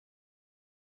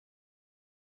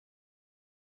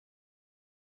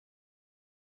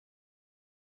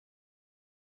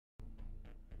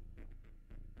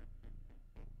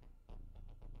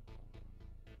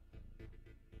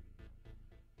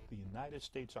United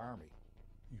States Army,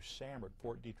 USAMR at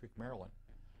Fort Detrick, Maryland,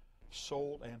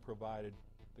 sold and provided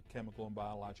the chemical and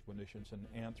biological munitions and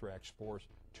anthrax spores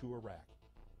to Iraq.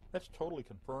 That's totally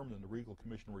confirmed in the Regal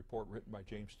Commission report written by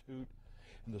James Toot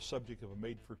and the subject of a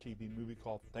made-for-TV movie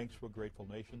called Thanks to a Grateful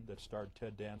Nation that starred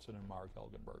Ted Danson and Marg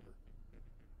Helgenberger.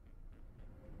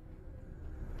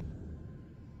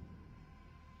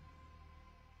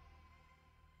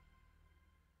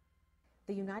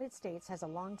 The United States has a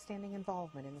long-standing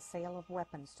involvement in the sale of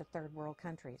weapons to third world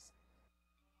countries.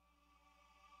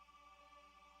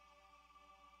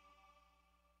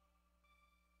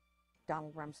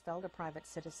 Donald Rumsfeld, a private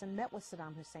citizen, met with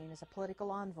Saddam Hussein as a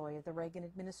political envoy of the Reagan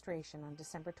administration on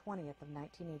December 20th of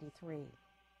 1983.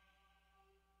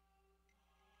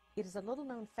 It is a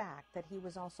little-known fact that he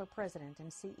was also president and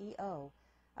CEO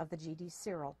of the G.D.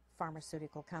 Searle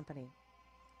Pharmaceutical Company.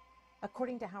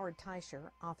 According to Howard Teicher,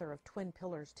 author of Twin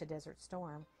Pillars to Desert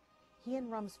Storm, he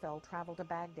and Rumsfeld traveled to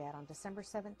Baghdad on December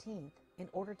 17th in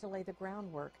order to lay the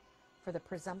groundwork for the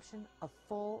presumption of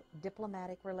full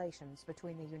diplomatic relations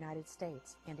between the United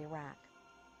States and Iraq.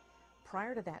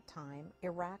 Prior to that time,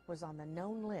 Iraq was on the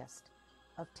known list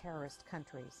of terrorist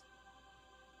countries.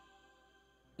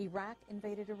 Iraq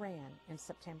invaded Iran in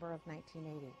September of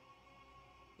 1980.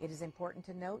 It is important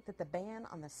to note that the ban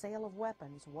on the sale of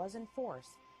weapons was in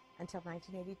force until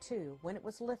 1982, when it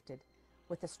was lifted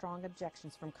with the strong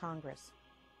objections from Congress.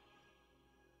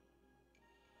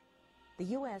 The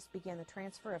U.S. began the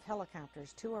transfer of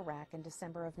helicopters to Iraq in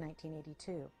December of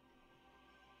 1982.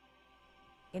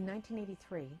 In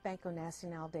 1983, Banco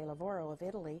Nazionale del Lavoro of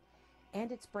Italy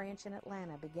and its branch in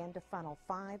Atlanta began to funnel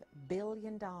 $5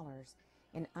 billion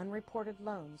in unreported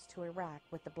loans to Iraq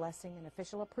with the blessing and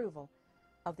official approval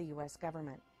of the U.S.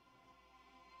 government.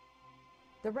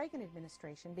 The Reagan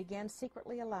administration began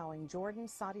secretly allowing Jordan,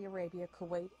 Saudi Arabia,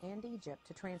 Kuwait, and Egypt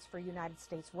to transfer United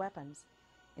States weapons,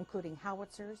 including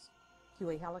howitzers,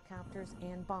 Huey helicopters,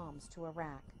 and bombs to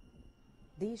Iraq.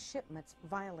 These shipments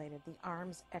violated the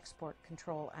Arms Export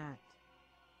Control Act.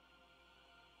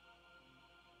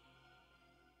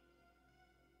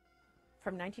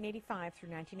 From 1985 through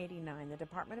 1989, the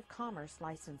Department of Commerce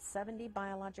licensed 70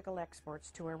 biological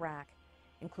exports to Iraq,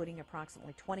 including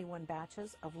approximately 21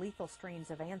 batches of lethal strains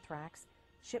of anthrax,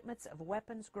 shipments of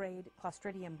weapons-grade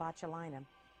Clostridium botulinum,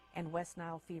 and West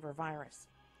Nile fever virus.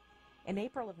 In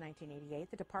April of 1988,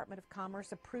 the Department of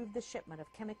Commerce approved the shipment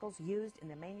of chemicals used in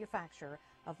the manufacture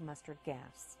of mustard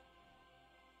gas.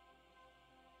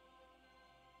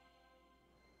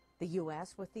 The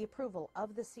U.S., with the approval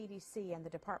of the CDC and the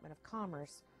Department of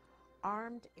Commerce,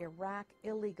 armed Iraq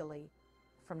illegally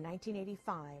from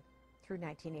 1985 through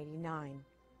 1989.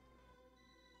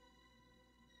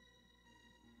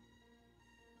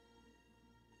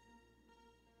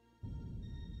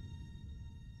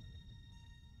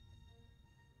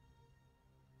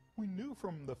 We knew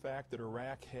from the fact that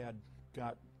Iraq had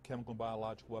got chemical and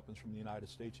biological weapons from the United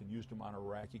States and used them on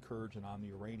Iraqi Kurds and on the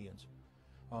Iranians,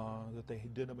 that they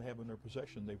didn't have in their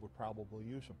possession, they would probably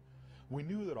use them. We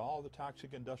knew that all the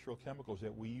toxic industrial chemicals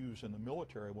that we use in the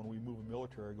military, when we move a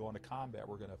military, go into combat,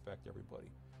 were going to affect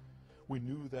everybody. We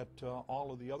knew that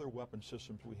all of the other weapon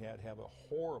systems we had have a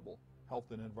horrible health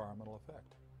and environmental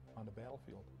effect on the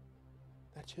battlefield.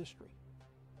 That's history.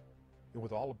 And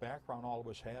with all the background all of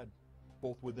us had,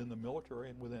 both within the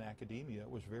military and within academia, it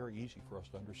was very easy for us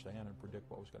to understand and predict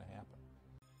what was going to happen.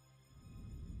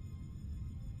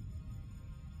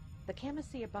 The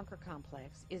Camisea bunker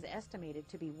complex is estimated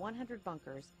to be 100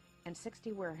 bunkers and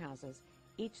 60 warehouses,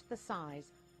 each the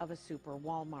size of a super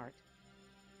Walmart.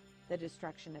 The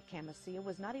destruction of Camisea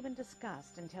was not even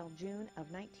discussed until June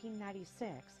of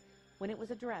 1996, when it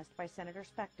was addressed by Senator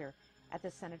Specter at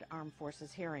the Senate Armed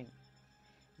Forces hearing.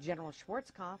 General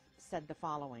Schwarzkopf said the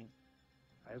following.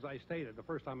 As I stated, the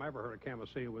first time I ever heard of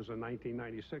Camisea was in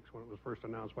 1996 when it was first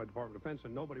announced by the Department of Defense,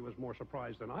 and nobody was more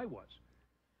surprised than I was.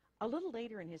 A little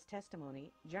later in his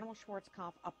testimony, General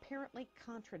Schwarzkopf apparently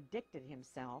contradicted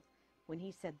himself when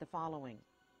he said the following.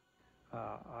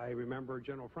 I remember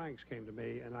General Franks came to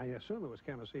me, and I assume it was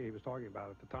Camisea he was talking about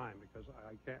at the time, because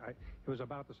it was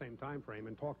about the same time frame,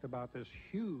 and talked about this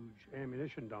huge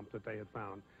ammunition dump that they had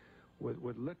found with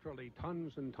literally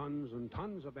tons and tons and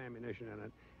tons of ammunition in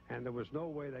it, and there was no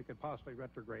way they could possibly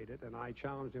retrograde it, and I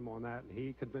challenged him on that, and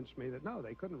he convinced me that no,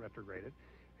 they couldn't retrograde it,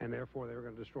 and therefore they were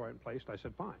going to destroy it in place. I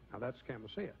said, fine. Now that's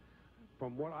Camisea.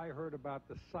 From what I heard about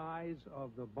the size of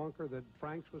the bunker that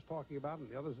Franks was talking about and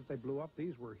the others that they blew up,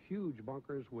 these were huge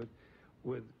bunkers with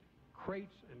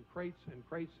crates and crates and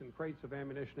crates and crates of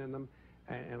ammunition in them,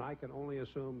 and I can only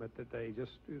assume that they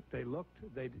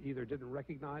either didn't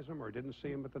recognize them or didn't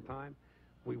see them at the time.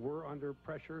 We were under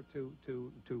pressure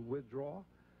to withdraw,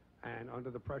 and under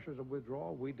the pressures of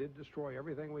withdrawal, we did destroy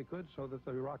everything we could so that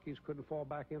the Iraqis couldn't fall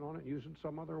back in on it and use it in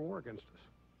some other war against us.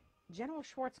 General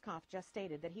Schwarzkopf just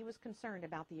stated that he was concerned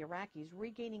about the Iraqis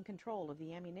regaining control of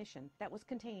the ammunition that was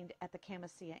contained at the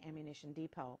Camisea ammunition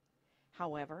depot.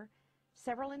 However,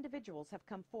 several individuals have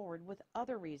come forward with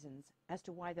other reasons as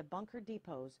to why the bunker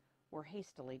depots were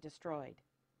hastily destroyed.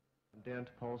 Dan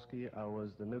Topolsky. I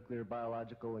was the Nuclear,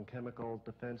 Biological, and Chemical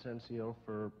Defense NCO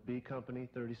for B Company,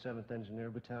 37th Engineer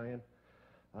Battalion.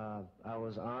 I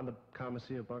was on the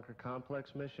Camisea Bunker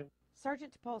Complex mission.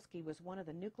 Sergeant Topolsky was one of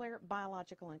the nuclear,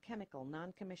 biological, and chemical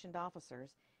non-commissioned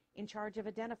officers in charge of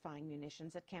identifying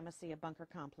munitions at Camisea Bunker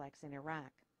Complex in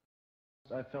Iraq.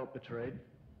 I felt betrayed.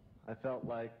 I felt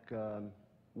like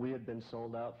we had been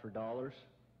sold out for dollars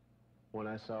when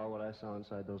I saw what I saw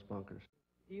inside those bunkers.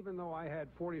 Even though I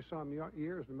had 40-some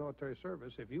years in military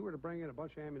service, if you were to bring in a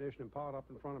bunch of ammunition and pile it up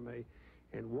in front of me,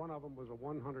 and one of them was a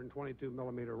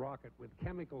 122-millimeter rocket with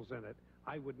chemicals in it,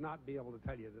 I would not be able to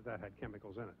tell you that that had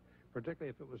chemicals in it, particularly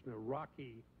if it was an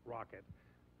Iraqi rocket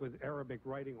with Arabic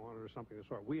writing on it or something of the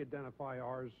sort. We identify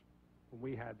ours when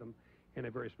we had them in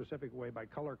a very specific way by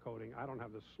color coding. I don't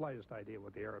have the slightest idea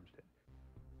what the Arabs did.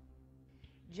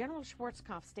 General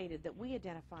Schwarzkopf stated that we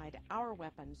identified our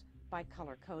weapons by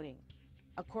color coding.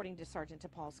 According to Sergeant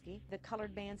Topolsky, the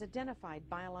colored bands identified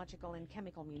biological and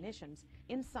chemical munitions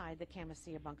inside the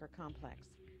Camisea Bunker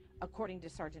Complex. According to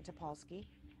Sergeant Topolsky,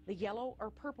 the yellow or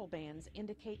purple bands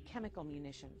indicate chemical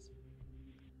munitions.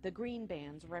 The green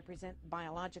bands represent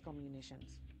biological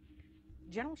munitions.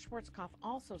 General Schwarzkopf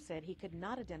also said he could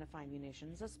not identify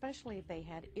munitions, especially if they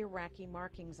had Iraqi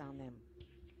markings on them.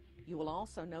 You will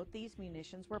also note these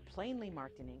munitions were plainly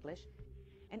marked in English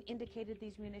and indicated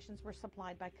these munitions were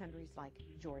supplied by countries like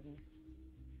Jordan,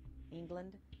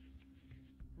 England,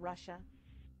 Russia,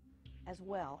 as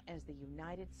well as the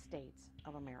United States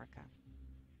of America.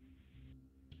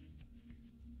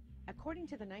 According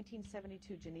to the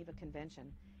 1972 Geneva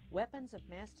Convention, weapons of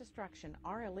mass destruction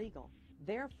are illegal.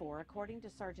 Therefore, according to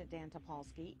Sergeant Dan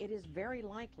Topolsky, it is very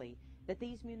likely that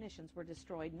these munitions were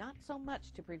destroyed not so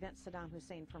much to prevent Saddam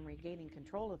Hussein from regaining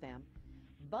control of them,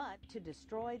 but to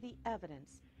destroy the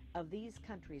evidence of these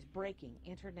countries breaking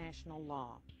international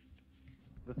law.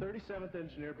 The 37th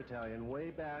Engineer Battalion,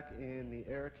 way back in the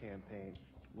air campaign,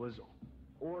 was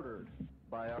ordered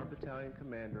by our battalion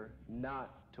commander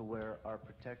not to wear our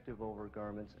protective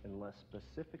overgarments unless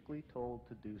specifically told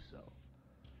to do so.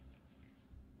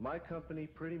 My company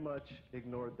pretty much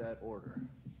ignored that order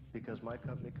because my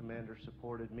company commander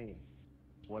supported me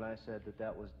when I said that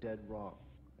that was dead wrong,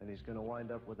 and he's going to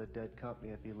wind up with a dead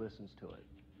company if he listens to it.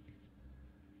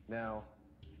 Now,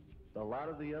 a lot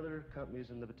of the other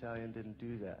companies in the battalion didn't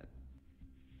do that.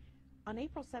 On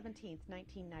April 17,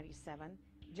 1997,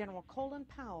 General Colin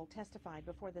Powell testified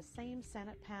before the same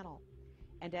Senate panel,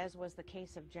 and as was the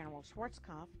case of General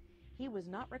Schwarzkopf, he was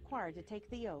not required to take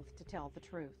the oath to tell the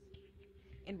truth.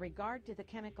 In regard to the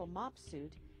chemical mop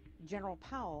suit, General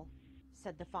Powell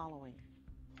said the following.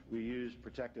 We used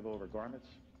protective overgarments,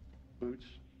 boots,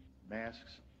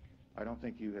 masks. I don't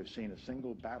think you have seen a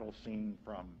single battle scene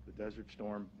from the Desert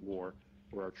Storm War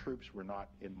where our troops were not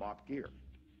in mop gear.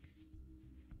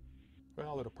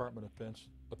 Well, the Department of Defense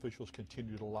officials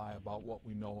continue to lie about what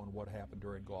we know and what happened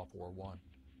during Gulf War I.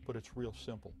 But it's real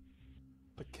simple.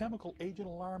 The chemical agent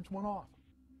alarms went off.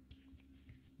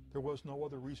 There was no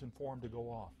other reason for them to go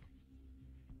off.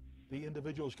 The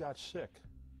individuals got sick.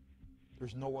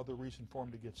 There's no other reason for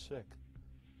them to get sick.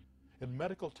 And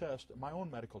medical tests, my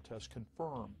own medical tests,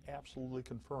 confirm, absolutely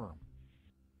confirm,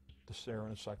 the sarin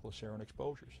and cyclosarin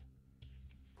exposures,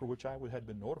 for which I had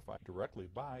been notified directly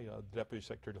by the Deputy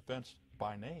Secretary of Defense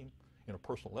by name in a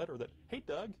personal letter that, hey,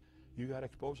 Doug, you got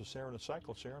exposed to sarin and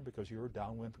cyclosarin because you were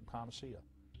downwind from Camisea.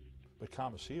 But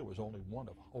Camisea was only one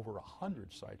of over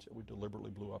 100 sites that we deliberately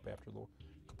blew up after the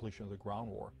completion of the ground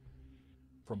war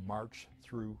from March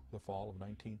through the fall of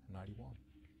 1991.